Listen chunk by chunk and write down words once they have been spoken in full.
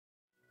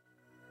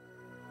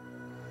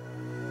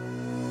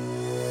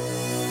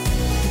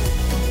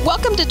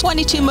Welcome to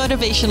 22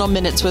 Motivational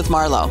Minutes with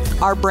Marlo,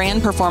 our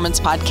brand performance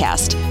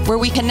podcast, where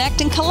we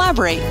connect and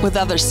collaborate with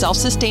other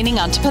self-sustaining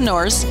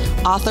entrepreneurs,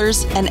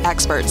 authors, and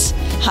experts.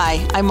 Hi,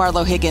 I'm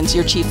Marlo Higgins,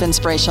 your Chief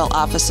Inspirational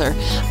Officer.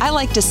 I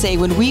like to say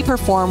when we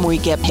perform, we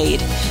get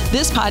paid.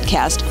 This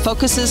podcast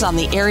focuses on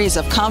the areas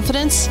of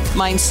confidence,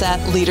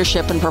 mindset,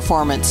 leadership, and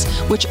performance,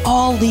 which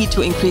all lead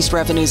to increased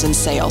revenues and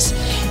sales.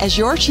 As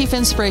your Chief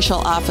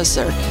Inspirational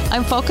Officer,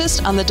 I'm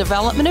focused on the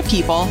development of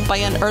people by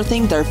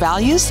unearthing their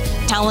values,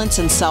 talents,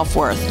 and self-worth,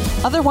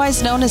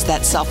 otherwise known as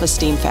that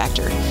self-esteem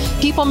factor.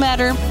 People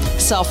matter,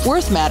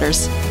 self-worth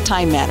matters,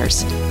 time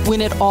matters.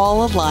 When it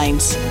all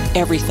aligns,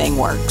 everything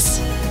works.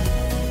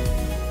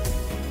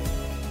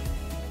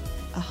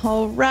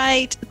 All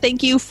right.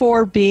 Thank you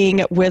for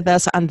being with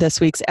us on this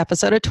week's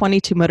episode of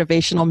 22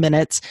 Motivational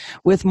Minutes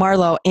with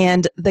Marlo.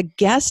 And the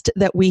guest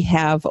that we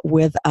have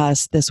with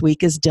us this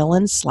week is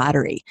Dylan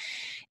Slattery.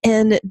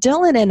 And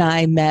Dylan and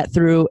I met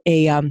through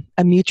a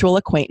mutual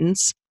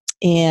acquaintance.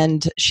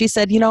 And she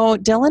said,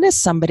 Dylan is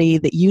somebody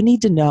that you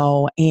need to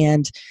know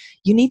and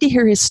you need to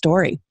hear his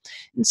story.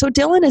 And so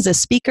Dylan is a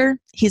speaker.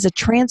 He's a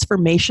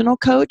transformational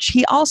coach.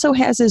 He also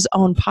has his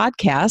own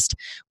podcast,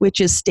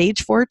 which is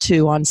Stage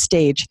 4-2 on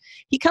Stage.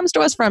 He comes to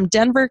us from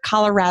Denver,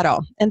 Colorado.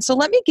 And so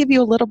let me give you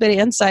a little bit of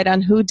insight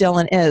on who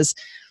Dylan is.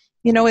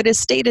 It is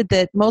stated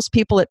that most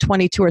people at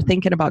 22 are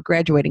thinking about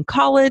graduating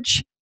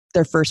college,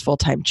 their first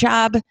full-time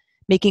job,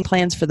 making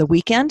plans for the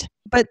weekend.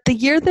 But the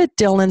year that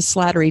Dylan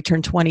Slattery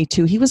turned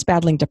 22, he was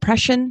battling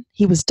depression.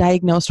 He was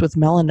diagnosed with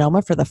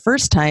melanoma for the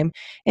first time,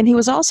 and he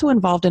was also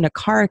involved in a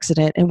car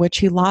accident in which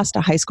he lost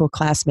a high school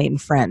classmate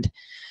and friend.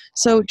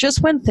 So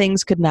just when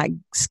things could not,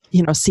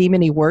 seem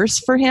any worse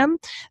for him,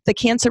 the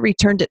cancer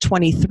returned at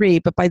 23,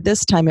 but by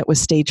this time it was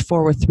stage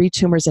 4 with 3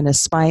 tumors in his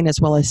spine as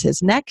well as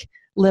his neck,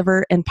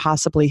 liver, and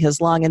possibly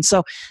his lung. And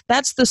so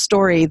that's the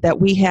story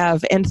that we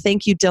have. And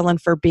thank you, Dylan,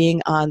 for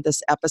being on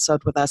this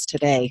episode with us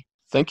today.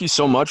 Thank you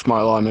so much,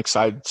 Marlo. I'm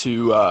excited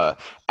to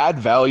add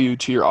value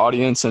to your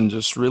audience and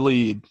just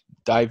really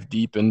dive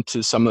deep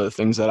into some of the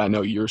things that I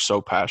know you're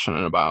so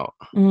passionate about.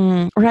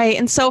 Right.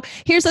 And so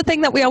here's the thing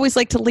that we always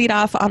like to lead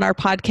off on our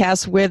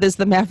podcast with is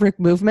the Maverick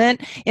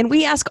movement. And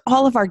we ask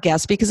all of our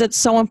guests, because it's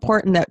so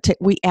important that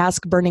we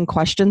ask burning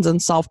questions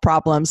and solve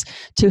problems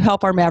to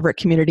help our Maverick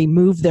community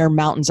move their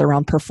mountains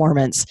around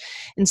performance.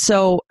 And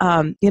so,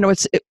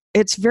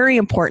 it's very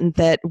important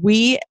that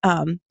we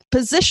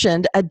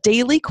positioned a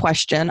daily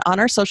question on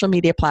our social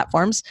media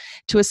platforms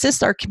to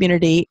assist our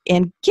community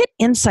and get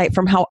insight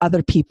from how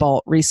other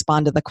people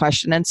respond to the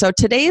question. And so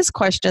today's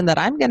question that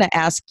I'm going to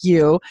ask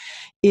you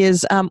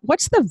is,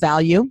 what's the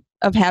value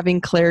of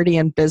having clarity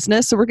in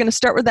business? So we're going to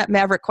start with that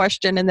Maverick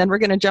question, and then we're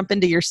going to jump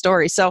into your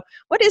story. So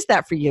what is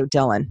that for you,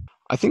 Dylan?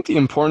 I think the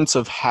importance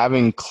of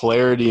having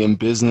clarity in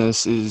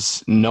business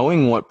is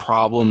knowing what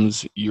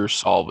problems you're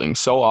solving.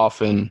 So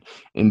often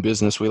in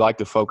business, we like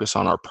to focus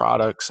on our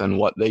products and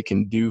what they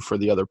can do for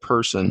the other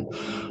person.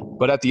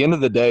 But at the end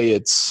of the day,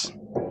 it's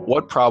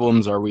what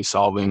problems are we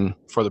solving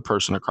for the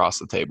person across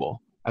the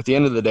table? At the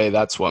end of the day,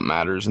 that's what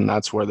matters, and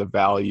that's where the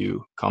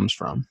value comes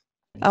from.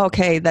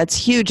 Okay, that's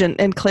huge.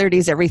 And clarity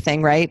is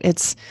everything, right?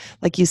 It's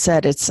like you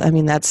said, that's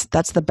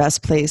the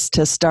best place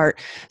to start.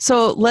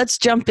 So let's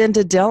jump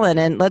into Dylan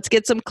and let's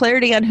get some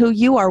clarity on who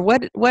you are.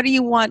 What do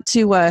you want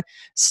to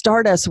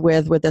start us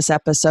with this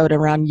episode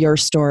around your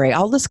story?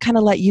 I'll just kind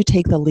of let you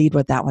take the lead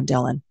with that one,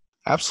 Dylan.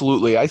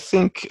 Absolutely. I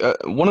think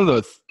one of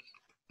the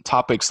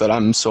topics that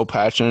I'm so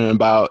passionate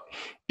about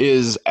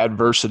is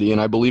adversity.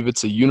 And I believe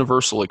it's a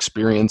universal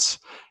experience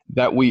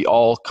that we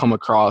all come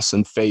across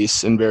and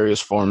face in various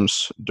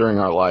forms during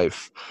our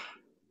life.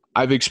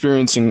 I've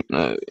experienced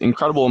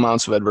incredible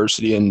amounts of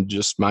adversity in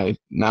just my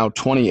now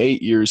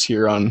 28 years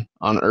here on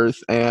Earth.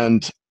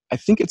 And I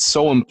think it's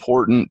so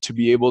important to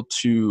be able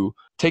to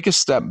take a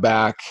step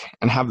back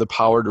and have the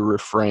power to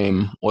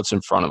reframe what's in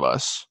front of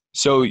us.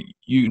 So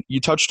you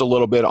touched a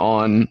little bit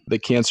on the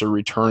cancer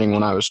returning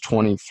when I was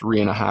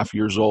 23 and a half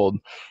years old.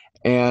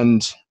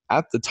 And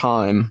at the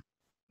time,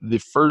 the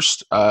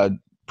first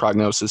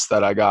prognosis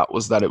that I got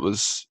was that it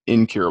was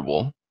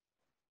incurable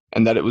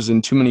and that it was in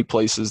too many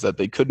places that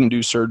they couldn't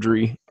do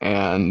surgery,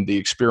 and the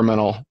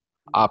experimental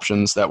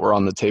options that were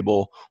on the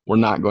table were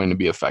not going to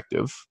be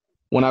effective.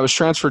 When I was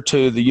transferred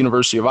to the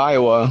University of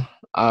Iowa,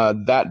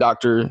 that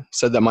doctor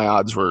said that my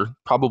odds were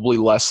probably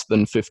less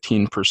than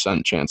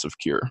 15% chance of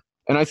cure.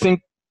 And I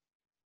think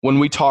when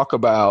we talk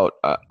about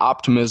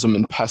optimism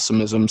and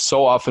pessimism,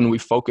 so often we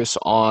focus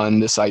on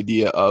this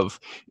idea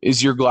of,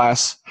 is your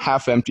glass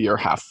half empty or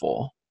half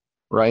full,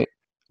 right?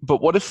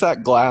 But what if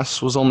that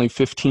glass was only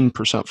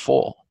 15%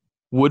 full?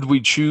 Would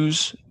we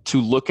choose to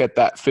look at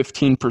that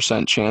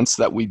 15% chance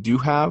that we do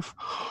have?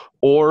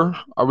 Or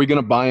are we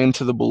going to buy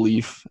into the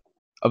belief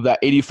of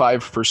that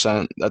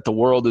 85% that the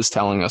world is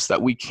telling us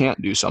that we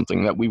can't do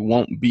something, that we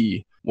won't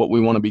be what we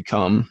want to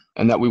become,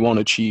 and that we won't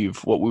achieve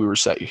what we were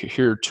set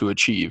here to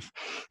achieve?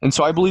 And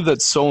so I believe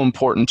that's so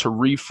important to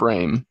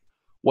reframe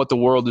what the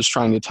world is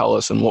trying to tell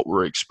us and what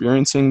we're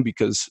experiencing,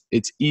 because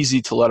it's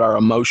easy to let our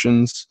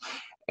emotions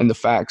and the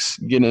facts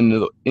get in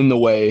the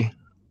way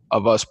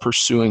of us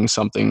pursuing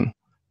something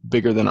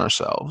bigger than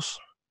ourselves.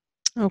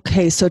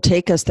 Okay, so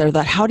take us there.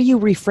 That how do you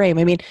reframe?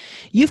 I mean,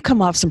 you've come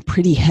off some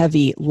pretty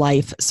heavy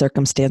life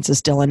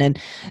circumstances, Dylan, and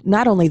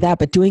not only that,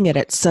 but doing it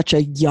at such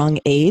a young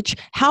age.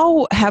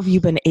 How have you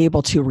been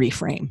able to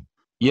reframe?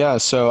 Yeah,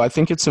 so I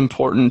think it's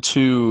important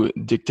to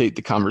dictate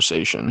the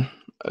conversation.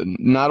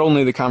 Not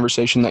only the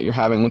conversation that you're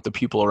having with the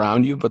people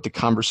around you, but the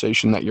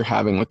conversation that you're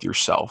having with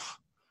yourself.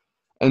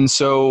 And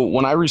so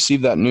when I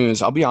received that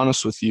news, I'll be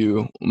honest with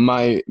you,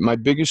 my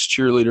biggest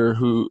cheerleader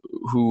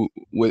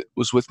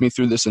was with me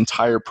through this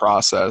entire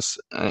process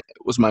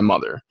was my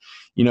mother.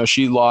 You know,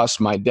 she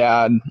lost my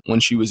dad when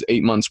she was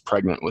 8 months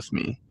pregnant with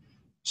me.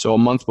 So a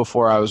month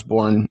before I was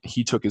born,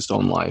 he took his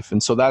own life.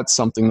 And so that's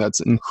something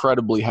that's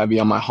incredibly heavy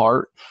on my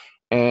heart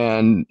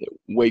and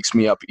wakes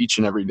me up each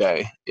and every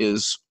day,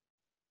 is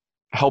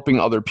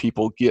helping other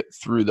people get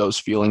through those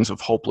feelings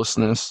of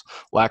hopelessness,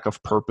 lack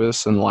of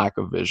purpose, and lack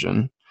of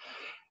vision.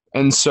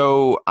 And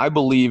so I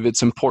believe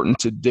it's important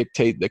to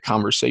dictate the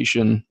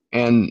conversation,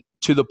 and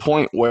to the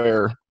point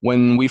where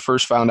when we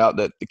first found out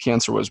that the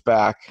cancer was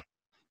back,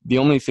 the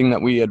only thing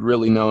that we had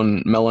really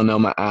known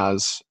melanoma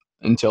as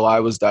until I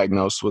was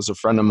diagnosed was a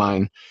friend of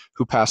mine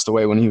who passed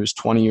away when he was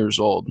 20 years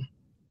old.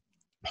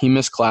 He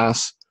missed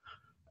class.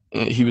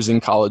 He was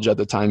in college at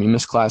the time. He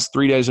missed class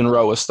 3 days in a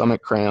row with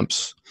stomach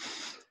cramps.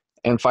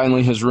 And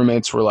finally his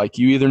roommates were like,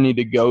 you either need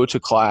to go to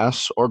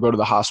class or go to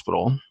the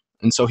hospital.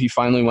 And so he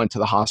finally went to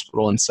the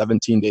hospital, and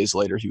 17 days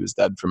later, he was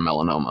dead from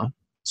melanoma.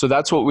 So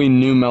that's what we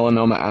knew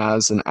melanoma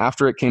as. And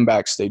after it came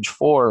back stage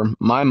 4,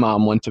 my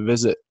mom went to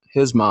visit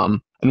his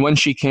mom. And when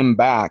she came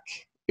back,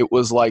 it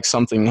was like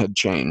something had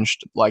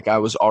changed. Like I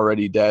was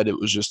already dead. It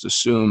was just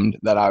assumed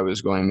that I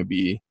was going to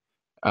be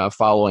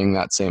following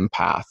that same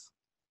path.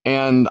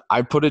 And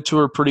I put it to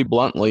her pretty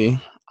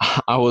bluntly.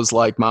 I was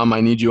like, Mom,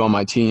 I need you on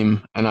my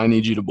team, and I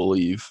need you to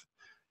believe.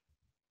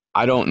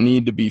 I don't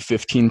need to be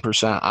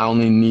 15%. I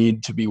only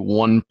need to be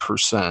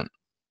 1%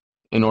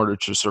 in order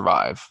to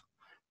survive.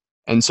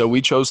 And so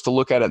we chose to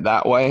look at it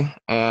that way.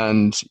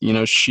 And, you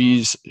know,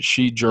 she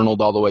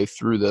journaled all the way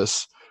through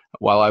this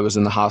while I was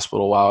in the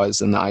hospital, while I was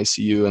in the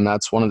ICU. And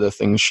that's one of the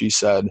things she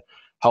said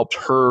helped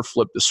her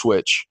flip the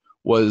switch,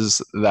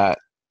 was that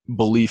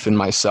belief in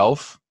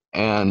myself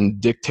and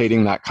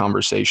dictating that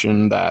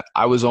conversation, that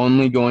I was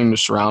only going to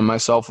surround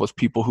myself with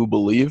people who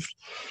believed,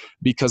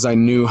 because I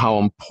knew how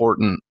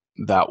important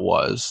that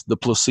was. The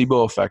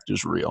placebo effect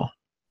is real.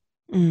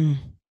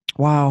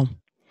 Wow.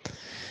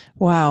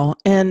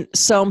 And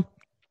so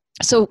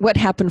what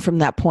happened from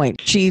that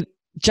point? She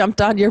jumped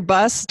on your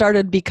bus,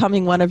 started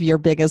becoming one of your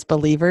biggest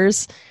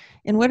believers.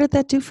 And what did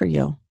that do for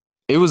you?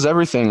 It was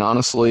everything,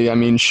 honestly. I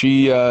mean,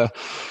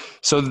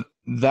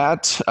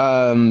 that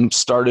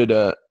started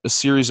a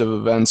series of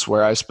events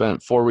where I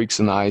spent 4 weeks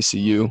in the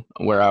ICU,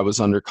 where I was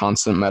under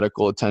constant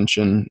medical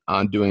attention,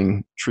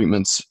 doing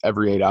treatments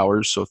every 8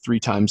 hours, so 3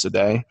 times a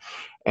day.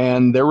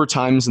 And there were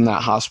times in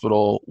that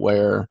hospital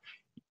where,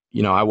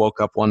 you know, I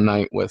woke up one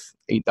night with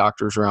 8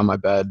 doctors around my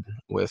bed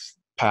with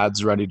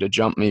pads ready to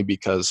jump me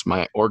because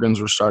my organs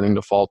were starting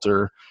to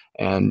falter,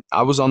 and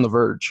I was on the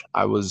verge.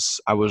 I was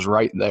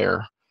right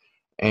there.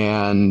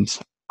 And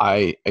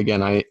I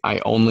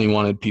only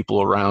wanted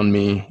people around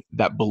me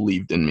that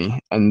believed in me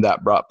and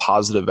that brought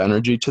positive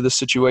energy to the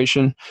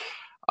situation.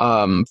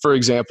 For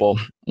example,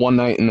 one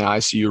night in the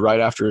ICU, right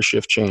after a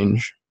shift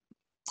change,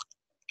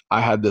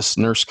 I had this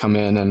nurse come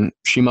in, and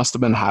she must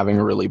have been having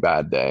a really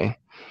bad day.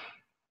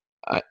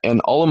 And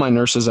all of my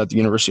nurses at the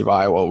University of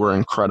Iowa were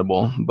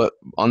incredible. But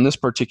on this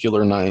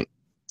particular night,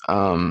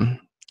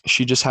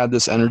 she just had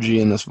this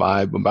energy and this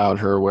vibe about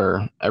her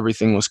where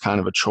everything was kind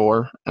of a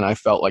chore, and I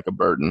felt like a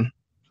burden.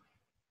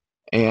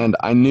 And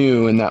I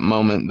knew in that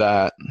moment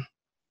that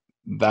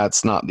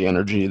that's not the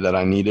energy that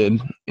I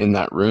needed in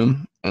that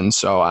room. And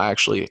so I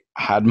actually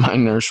had my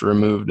nurse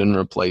removed and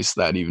replaced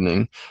that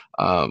evening,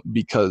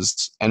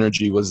 because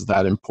energy was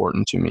that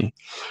important to me.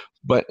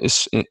 But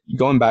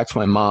going back to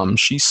my mom,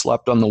 she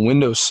slept on the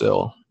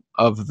windowsill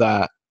of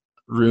that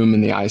room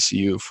in the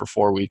ICU for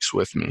 4 weeks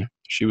with me.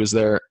 She was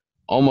there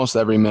almost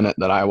every minute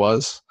that I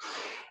was.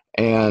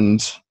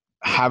 And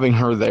having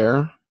her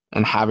there,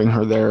 and having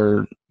her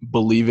there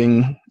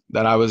believing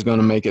that I was going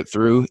to make it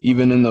through,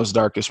 even in those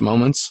darkest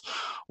moments,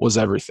 was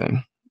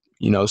everything.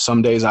 You know,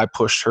 some days I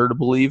pushed her to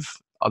believe,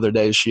 other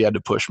days she had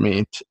to push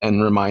me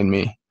and remind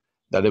me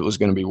that it was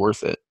going to be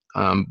worth it.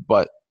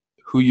 But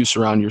who you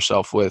surround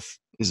yourself with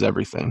is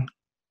everything.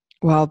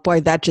 Well,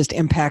 boy, that just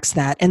impacts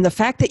that. And the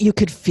fact that you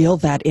could feel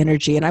that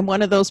energy. And I'm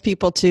one of those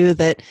people too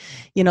that,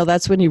 you know,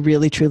 that's when you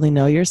really truly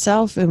know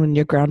yourself, and when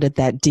you're grounded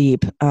that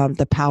deep,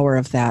 the power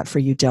of that for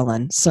you,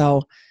 Dylan.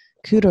 So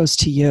kudos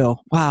to you.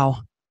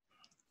 Wow.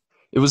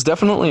 It was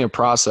definitely a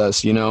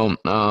process, you know.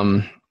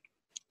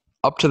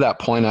 Up to that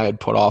point, I had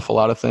put off a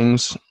lot of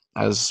things,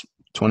 as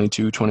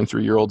 22,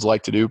 23-year-olds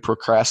like to do: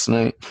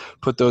 procrastinate,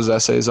 put those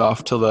essays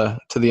off to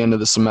the end of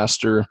the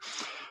semester,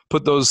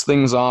 put those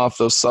things off,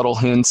 those subtle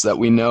hints that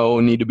we know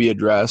need to be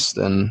addressed.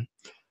 And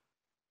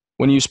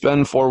when you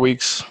spend 4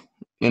 weeks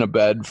in a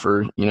bed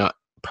for, you know,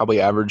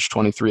 probably average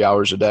 23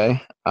 hours a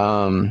day.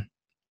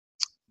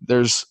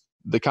 There's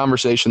the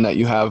conversation that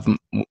you have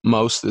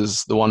most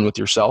is the one with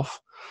yourself.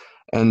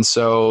 And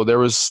so there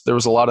was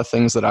a lot of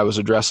things that I was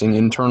addressing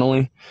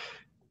internally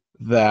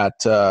that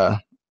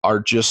are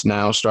just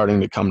now starting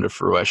to come to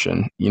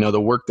fruition.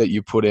 The work that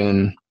you put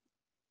in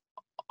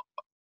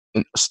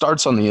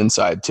starts on the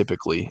inside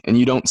typically, and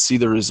you don't see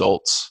the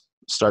results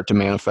start to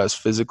manifest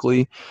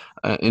physically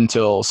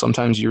until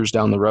sometimes years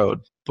down the road.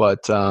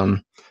 But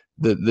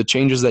the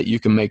changes that you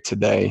can make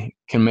today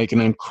can make an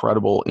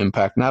incredible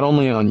impact, not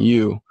only on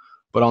you,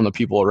 but on the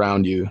people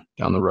around you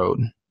down the road.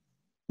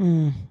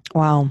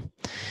 Wow.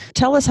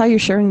 Tell us how you're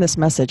sharing this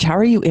message. How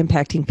are you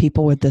impacting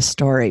people with this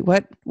story?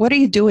 What are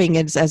you doing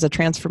as a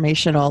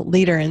transformational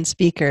leader and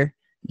speaker?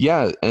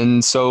 Yeah.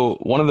 And so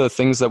one of the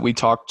things that we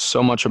talked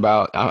so much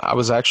about, I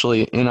was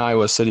actually in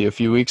Iowa City a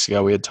few weeks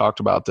ago. We had talked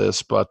about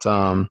this, but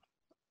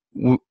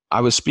I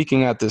was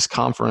speaking at this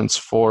conference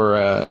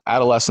for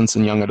adolescents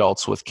and young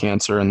adults with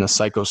cancer and the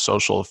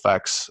psychosocial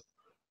effects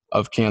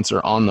of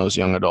cancer on those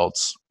young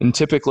adults. And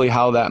typically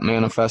how that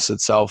manifests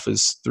itself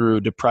is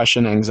through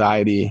depression,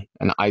 anxiety,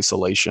 and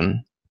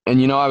isolation.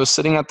 And, I was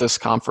sitting at this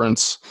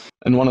conference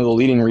and one of the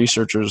leading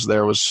researchers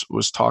there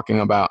was talking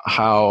about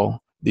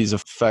how these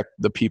affect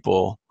the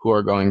people who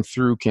are going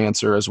through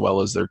cancer as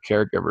well as their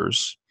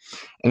caregivers.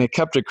 And it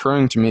kept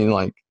occurring to me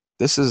like,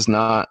 this is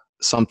not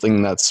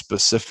something that's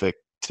specific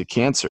to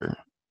cancer.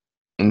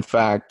 In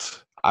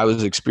fact, I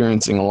was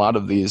experiencing a lot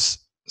of these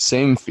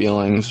same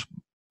feelings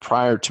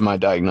prior to my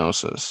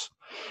diagnosis.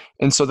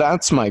 And so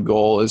that's my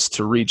goal, is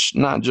to reach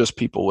not just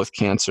people with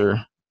cancer,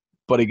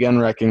 but again,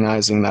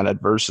 recognizing that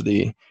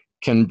adversity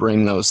can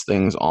bring those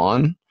things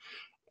on.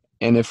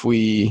 And if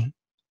we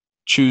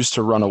choose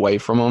to run away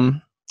from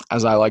them,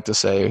 as I like to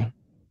say,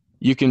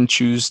 you can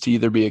choose to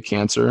either be a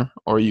cancer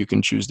or you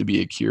can choose to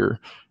be a cure.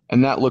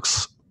 And that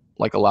looks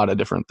like a lot of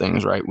different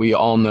things, right? We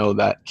all know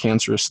that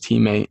cancerous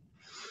teammate,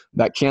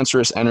 that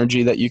cancerous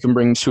energy that you can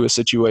bring to a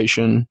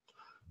situation,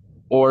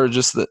 or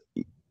just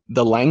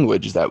the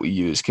language that we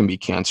use can be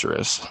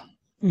cancerous.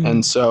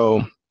 And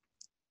so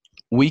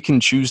we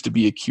can choose to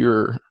be a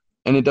cure,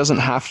 and it doesn't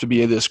have to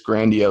be this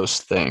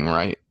grandiose thing,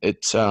 right?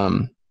 It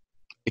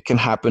can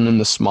happen in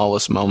the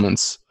smallest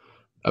moments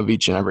of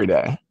each and every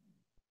day.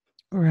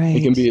 Right.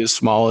 It can be as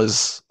small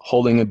as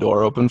holding a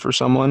door open for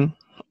someone,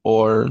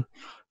 or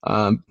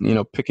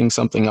picking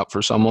something up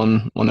for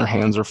someone when their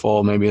hands are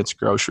full. Maybe it's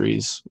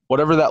groceries,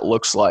 whatever that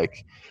looks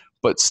like.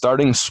 But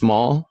starting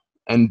small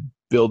and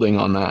building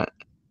on that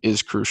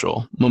is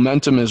crucial.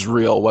 Momentum is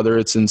real, whether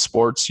it's in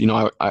sports.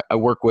 I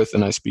work with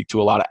and I speak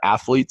to a lot of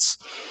athletes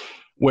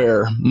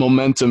where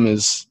momentum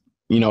is,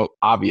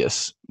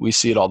 obvious. We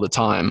see it all the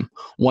time.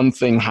 One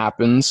thing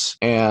happens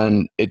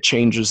and it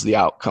changes the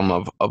outcome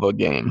of a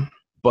game.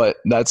 But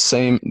that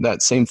same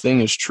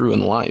thing is true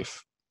in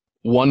life.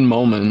 One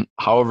moment,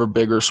 however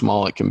big or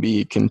small it can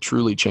be, can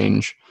truly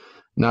change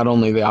not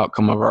only the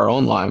outcome of our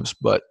own lives,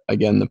 but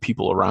again, the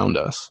people around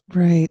us.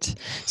 Right.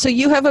 So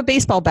you have a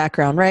baseball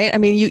background, right? I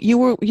mean, you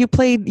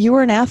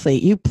were an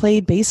athlete. You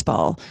played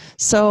baseball.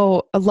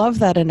 So I love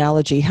that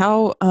analogy.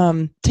 How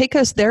take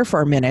us there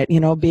for a minute.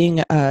 Being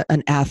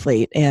an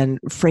athlete and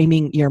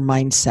framing your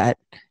mindset,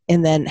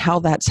 and then how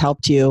that's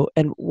helped you,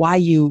 and why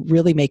you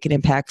really make an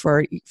impact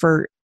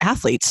for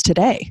athletes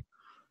today.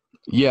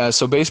 Yeah,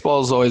 so baseball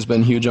has always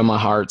been huge on my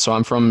heart. So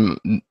I'm from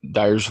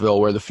Dyersville,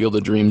 where the Field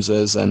of Dreams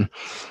is, and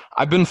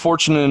I've been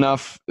fortunate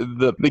enough.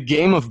 The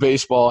game of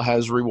baseball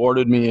has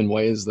rewarded me in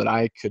ways that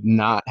I could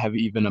not have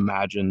even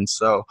imagined.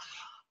 So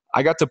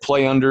I got to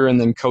play under and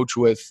then coach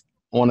with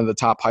one of the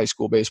top high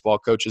school baseball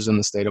coaches in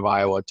the state of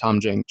Iowa, Tom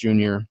Jenk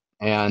Jr.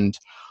 And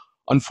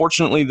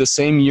unfortunately, the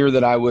same year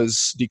that I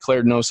was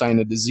declared no sign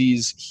of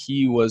disease,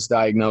 he was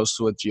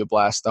diagnosed with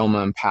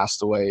glioblastoma and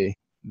passed away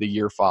the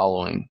year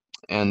following.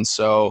 And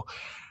so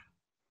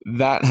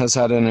that has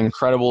had an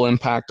incredible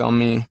impact on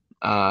me.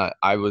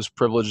 I was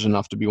privileged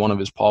enough to be one of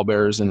his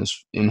pallbearers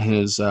in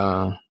his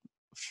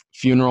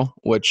funeral,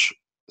 which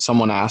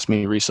someone asked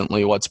me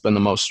recently, what's been the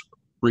most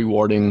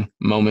rewarding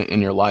moment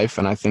in your life?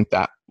 And I think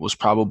that was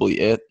probably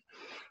it.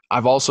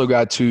 I've also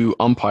got to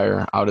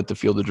umpire out at the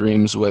Field of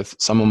Dreams with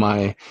some of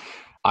my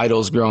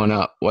idols growing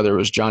up, whether it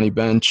was Johnny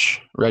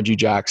Bench, Reggie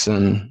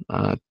Jackson,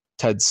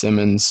 Ted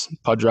Simmons,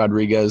 Pudge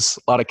Rodriguez,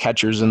 a lot of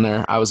catchers in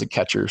there. I was a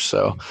catcher,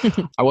 so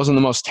I wasn't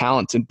the most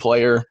talented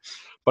player,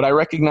 but I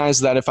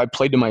recognized that if I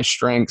played to my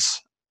strengths,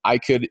 I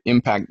could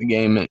impact the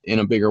game in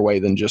a bigger way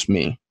than just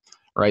me,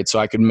 right? So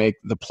I could make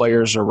the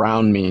players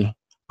around me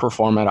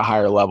perform at a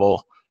higher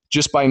level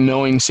just by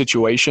knowing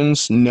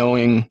situations,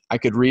 knowing I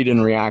could read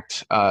and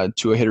react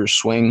to a hitter's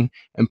swing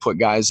and put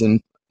guys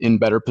in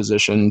better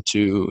position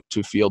to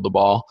field the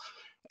ball.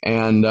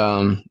 And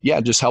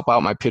just help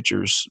out my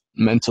pitchers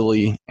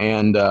mentally.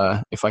 And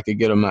if I could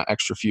get them an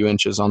extra few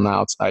inches on the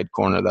outside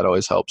corner, that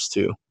always helps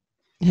too.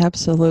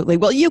 Absolutely.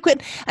 Well,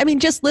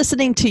 just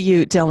listening to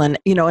you, Dylan,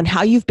 and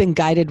how you've been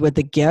guided with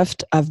the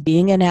gift of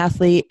being an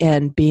athlete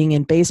and being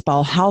in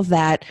baseball, how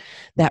that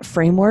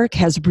framework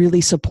has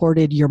really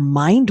supported your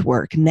mind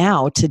work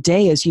now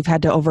today as you've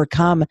had to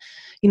overcome,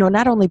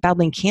 not only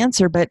battling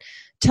cancer, but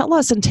tell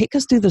us and take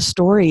us through the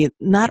story.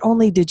 Not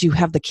only did you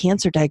have the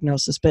cancer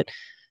diagnosis, but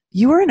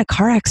you were in a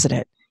car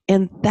accident,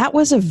 and that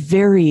was a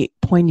very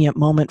poignant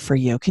moment for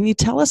you. Can you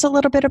tell us a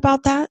little bit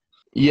about that?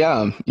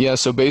 Yeah.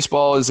 So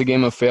baseball is a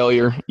game of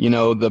failure.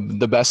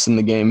 The best in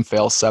the game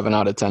fail 7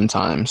 out of 10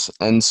 times.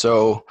 And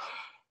so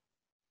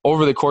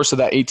over the course of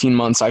that 18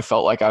 months, I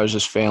felt like I was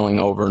just failing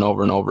over and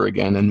over and over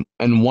again.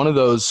 And one of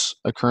those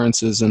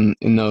occurrences in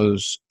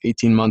those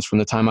 18 months from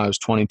the time I was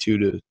 22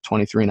 to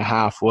 23 and a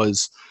half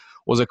was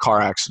a car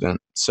accident.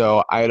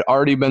 So I had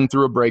already been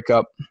through a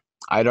breakup.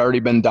 I'd already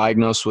been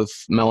diagnosed with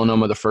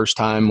melanoma the first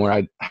time, where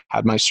I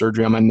had my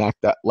surgery on my neck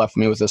that left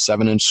me with a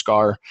 7-inch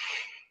scar.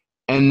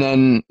 And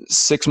then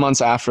 6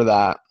 months after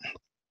that,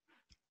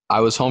 I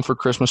was home for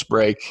Christmas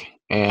break,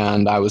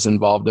 and I was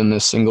involved in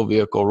this single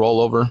vehicle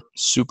rollover,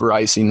 super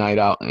icy night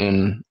out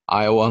in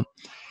Iowa.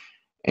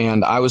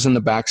 And I was in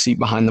the back seat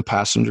behind the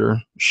passenger.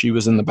 She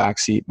was in the back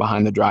seat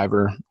behind the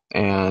driver.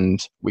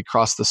 And we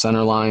crossed the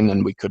center line,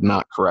 and we could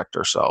not correct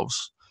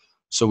ourselves.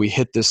 So we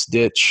hit this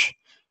ditch,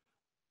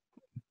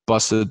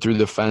 busted through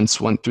the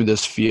fence, went through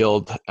this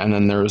field, and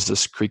then there was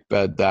this creek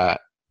bed that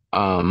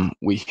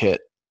we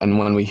hit. And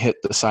when we hit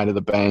the side of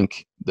the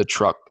bank, the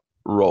truck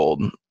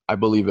rolled. I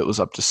believe it was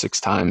up to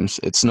 6 times.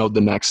 It snowed the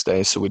next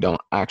day, so we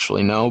don't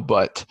actually know.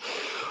 But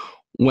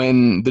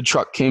when the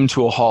truck came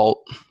to a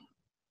halt,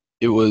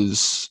 it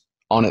was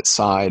on its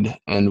side,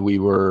 and we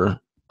were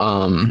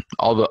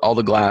all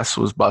the glass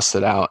was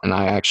busted out, and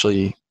I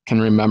actually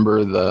can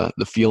remember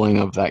the feeling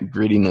of that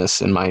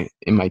grittiness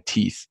in my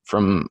teeth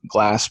from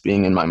glass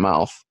being in my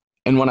mouth.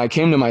 And when I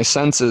came to my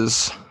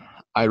senses,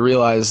 I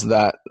realized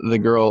that the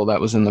girl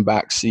that was in the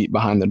back seat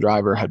behind the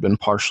driver had been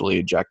partially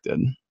ejected.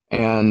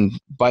 And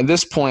by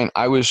this point,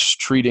 I was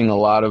treating a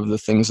lot of the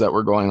things that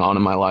were going on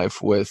in my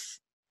life with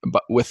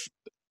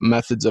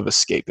methods of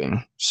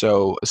escaping.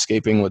 So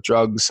escaping with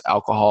drugs,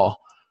 alcohol,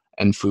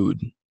 and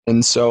food.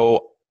 And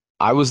so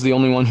I was the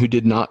only one who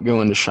did not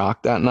go into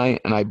shock that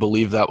night. And I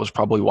believe that was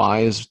probably why,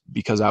 is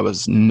because I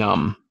was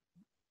numb,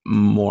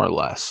 more or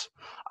less.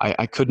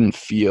 I couldn't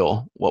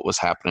feel what was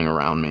happening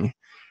around me.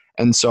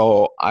 And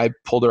so I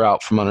pulled her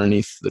out from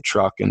underneath the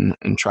truck and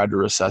tried to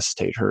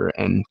resuscitate her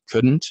and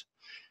couldn't.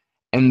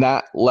 And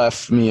that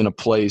left me in a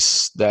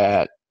place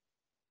that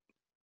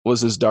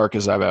was as dark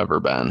as I've ever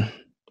been.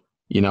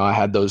 I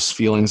had those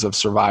feelings of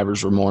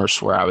survivor's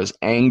remorse where I was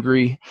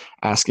angry,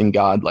 asking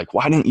God, like,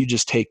 why didn't you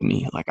just take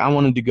me? Like, I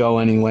wanted to go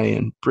anyway,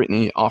 and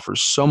Brittany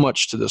offers so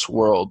much to this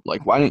world.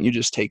 Like, why didn't you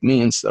just take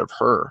me instead of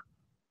her?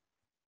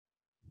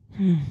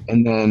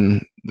 And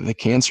then the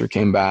cancer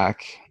came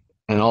back,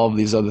 and all of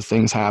these other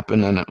things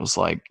happened, and it was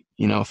like,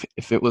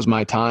 if it was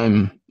my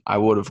time, I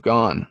would have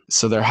gone.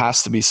 So there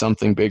has to be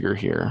something bigger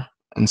here.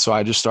 And so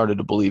I just started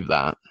to believe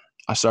that.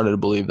 I started to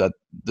believe that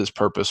this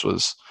purpose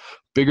was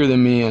bigger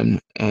than me,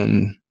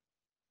 and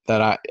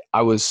that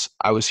I was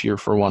here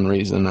for one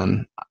reason,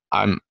 and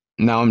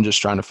I'm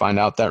just trying to find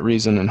out that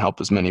reason and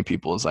help as many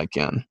people as I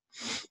can.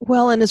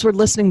 Well, and as we're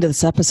listening to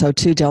this episode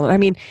too,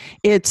 Dylan,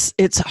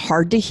 it's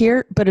hard to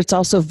hear, but it's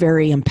also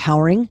very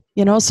empowering,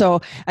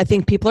 so I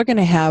think people are going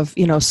to have,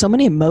 so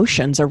many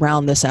emotions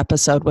around this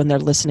episode when they're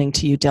listening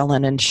to you,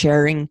 Dylan, and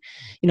sharing,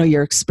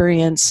 your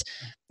experience.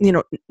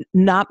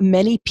 Not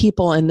many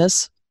people in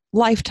this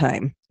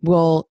lifetime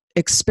will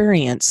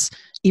experience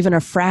even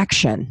a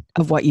fraction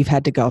of what you've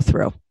had to go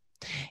through.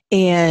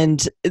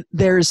 And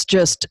there's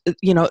just,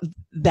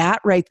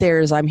 that right there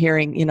is, I'm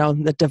hearing,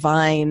 the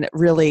divine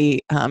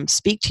really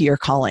speak to your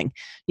calling,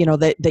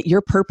 that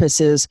your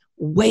purpose is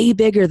way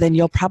bigger than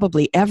you'll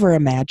probably ever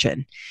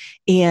imagine.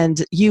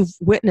 And you've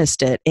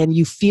witnessed it, and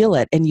you feel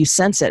it, and you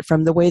sense it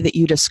from the way that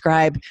you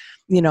describe,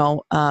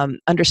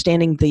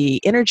 understanding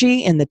the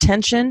energy and the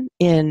tension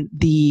in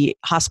the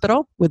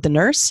hospital with the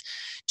nurse,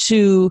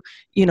 to,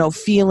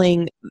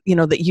 feeling,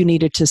 that you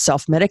needed to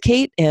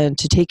self-medicate and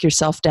to take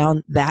yourself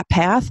down that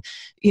path.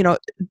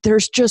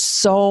 There's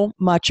just so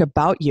much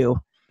about you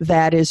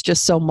that is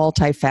just so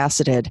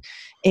multifaceted.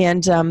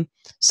 And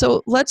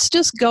so let's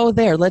just go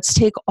there. Let's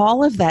take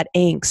all of that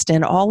angst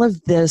and all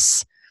of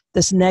this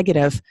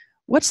negative.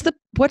 What's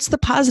the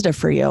positive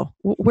for you?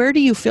 Where do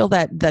you feel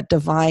that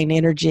divine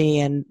energy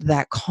and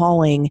that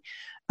calling?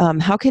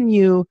 How can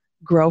you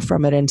grow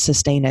from it and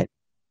sustain it?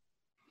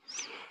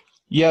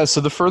 Yeah,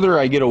 so the further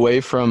I get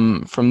away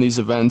from these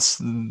events,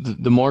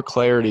 the more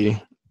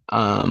clarity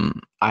I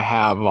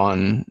have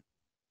on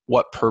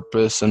what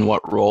purpose and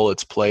what role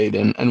it's played,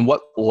 and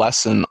what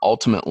lesson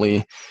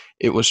ultimately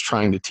it was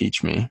trying to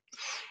teach me.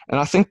 And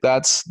I think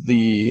that's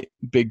the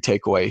big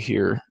takeaway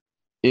here,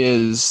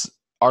 is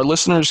our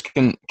listeners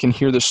can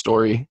hear this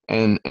story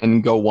and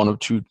go one of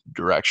two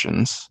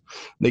directions.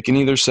 They can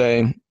either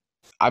say,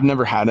 I've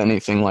never had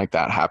anything like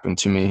that happen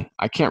to me.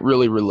 I can't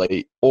really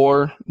relate.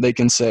 Or they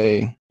can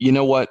say, you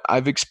know what,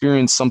 I've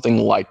experienced something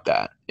like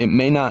that. It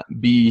may not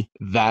be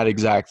that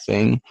exact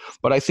thing,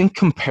 but I think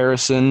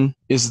comparison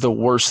is the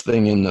worst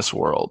thing in this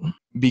world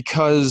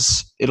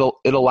because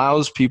it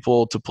allows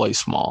people to play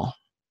small.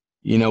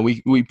 You know,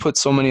 we put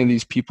so many of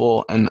these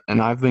people, and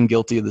I've been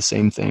guilty of the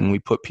same thing. We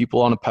put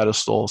people on a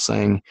pedestal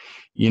saying,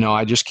 you know,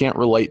 I just can't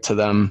relate to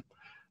them.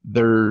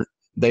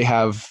 They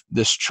have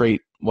this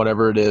trait,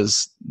 whatever it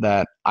is,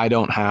 that I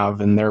don't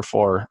have, and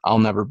therefore I'll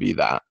never be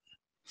that.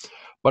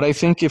 But I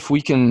think if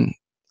we can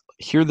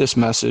hear this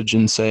message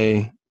and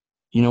say,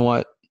 you know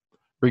what,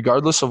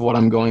 regardless of what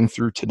I'm going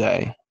through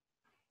today,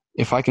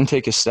 if I can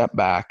take a step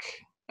back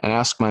and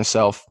ask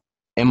myself,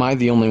 am I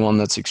the only one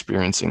that's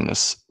experiencing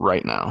this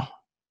right now?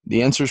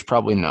 The answer is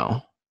probably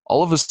no.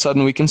 All of a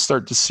sudden, we can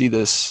start to see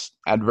this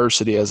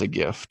adversity as a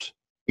gift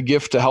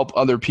to help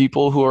other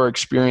people who are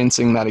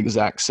experiencing that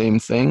exact same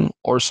thing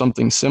or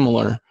something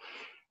similar,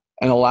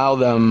 and allow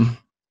them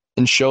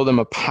and show them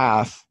a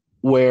path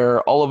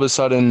where all of a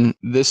sudden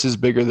this is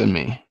bigger than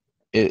me.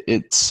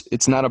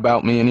 It's not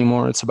about me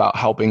anymore. It's about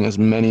helping as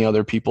many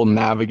other people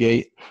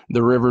navigate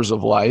the rivers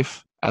of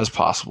life as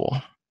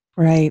possible.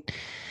 Right.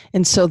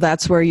 And so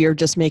that's where you're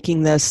just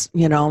making this,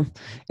 you know,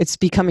 it's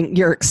becoming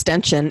your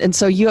extension. And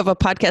so you have a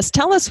podcast.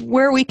 Tell us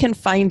where we can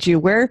find you.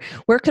 Where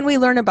can we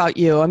learn about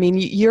you? I mean,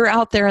 you're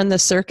out there in the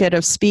circuit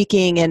of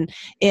speaking, and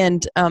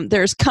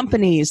there's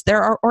companies,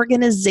 there are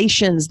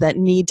organizations that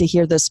need to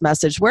hear this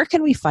message. Where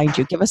can we find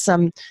you? Give us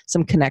some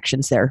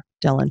connections there,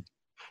 Dylan.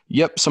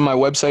 Yep. So my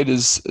website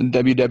is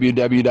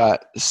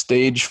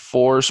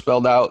www.stage4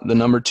 spelled out the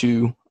number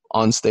 2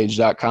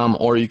 onstage.com,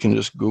 or you can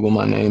just Google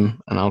my name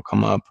and I'll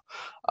come up.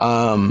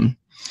 I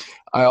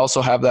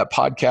also have that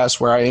podcast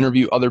where I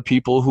interview other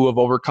people who have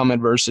overcome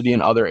adversity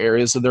in other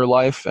areas of their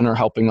life and are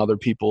helping other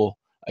people,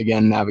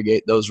 again,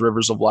 navigate those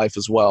rivers of life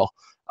as well.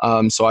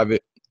 So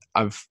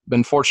I've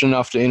been fortunate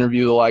enough to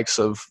interview the likes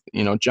of,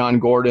 you know, John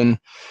Gordon,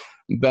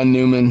 Ben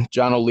Newman,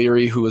 John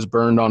O'Leary, who was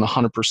burned on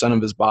 100%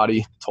 of his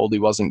body, told he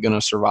wasn't going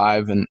to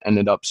survive and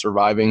ended up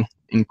surviving.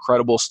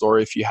 Incredible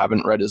story. If you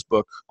haven't read his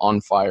book,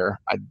 On Fire,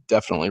 I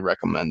definitely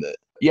recommend it.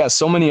 Yeah,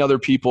 so many other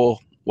people,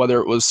 whether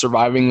it was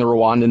surviving the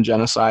Rwandan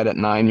genocide at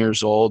 9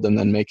 years old and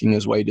then making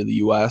his way to the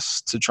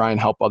U.S. to try and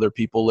help other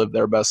people live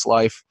their best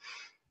life,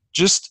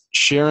 just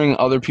sharing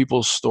other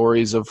people's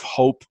stories of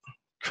hope,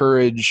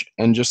 courage,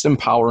 and just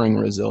empowering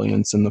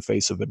resilience in the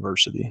face of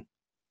adversity.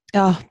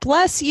 Oh,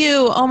 bless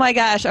you. Oh my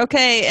gosh.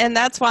 Okay. And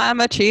that's why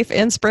I'm a chief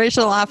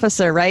inspirational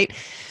officer, right?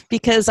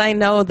 Because I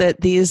know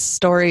that these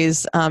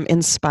stories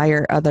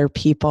inspire other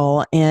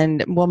people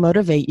and will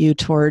motivate you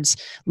towards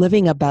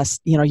living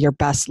your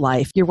best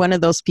life. You're one of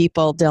those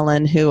people,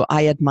 Dylan, who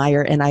I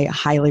admire and I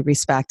highly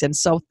respect. And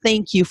so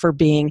thank you for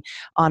being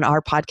on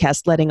our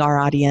podcast, letting our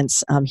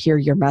audience hear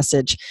your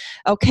message.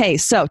 Okay.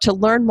 So to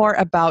learn more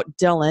about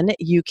Dylan,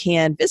 you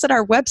can visit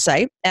our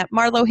website at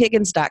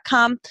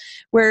marlohiggins.com,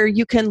 where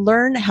you can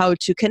learn how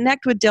to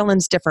connect with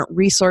Dylan's different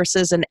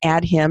resources and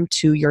add him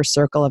to your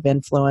circle of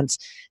influence.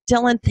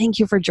 Dylan, thank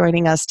you for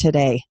joining us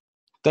today.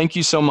 Thank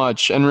you so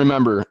much. And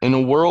remember, in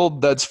a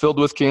world that's filled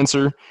with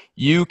cancer,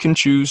 you can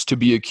choose to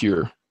be a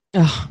cure.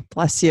 Oh,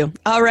 bless you.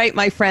 All right,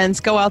 my friends,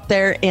 go out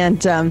there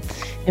and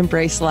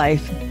embrace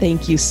life.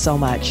 Thank you so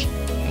much.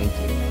 Thank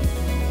you.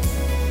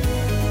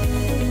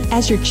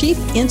 As your Chief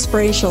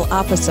Inspirational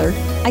Officer,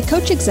 I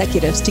coach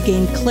executives to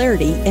gain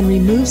clarity and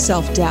remove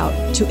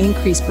self-doubt to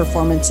increase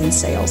performance in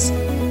sales.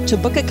 To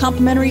book a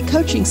complimentary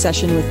coaching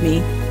session with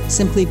me,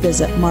 simply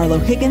visit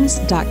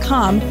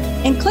marlohiggins.com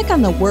and click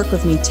on the Work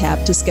With Me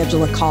tab to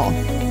schedule a call.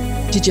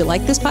 Did you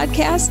like this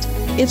podcast?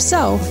 If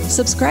so,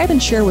 subscribe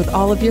and share with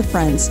all of your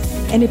friends.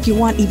 And if you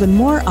want even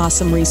more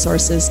awesome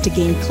resources to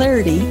gain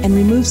clarity and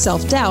remove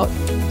self-doubt,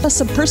 plus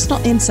some personal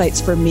insights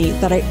from me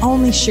that I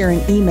only share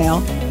in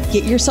email,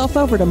 get yourself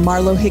over to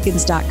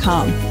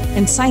marlohiggins.com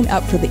and sign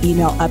up for the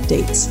email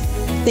updates.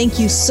 Thank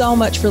you so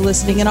much for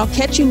listening, and I'll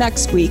catch you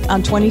next week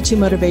on 22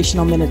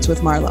 Motivational Minutes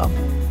with Marlo.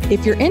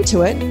 If you're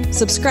into it,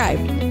 subscribe,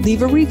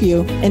 leave a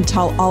review, and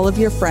tell all of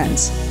your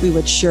friends. We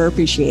would sure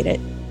appreciate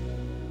it.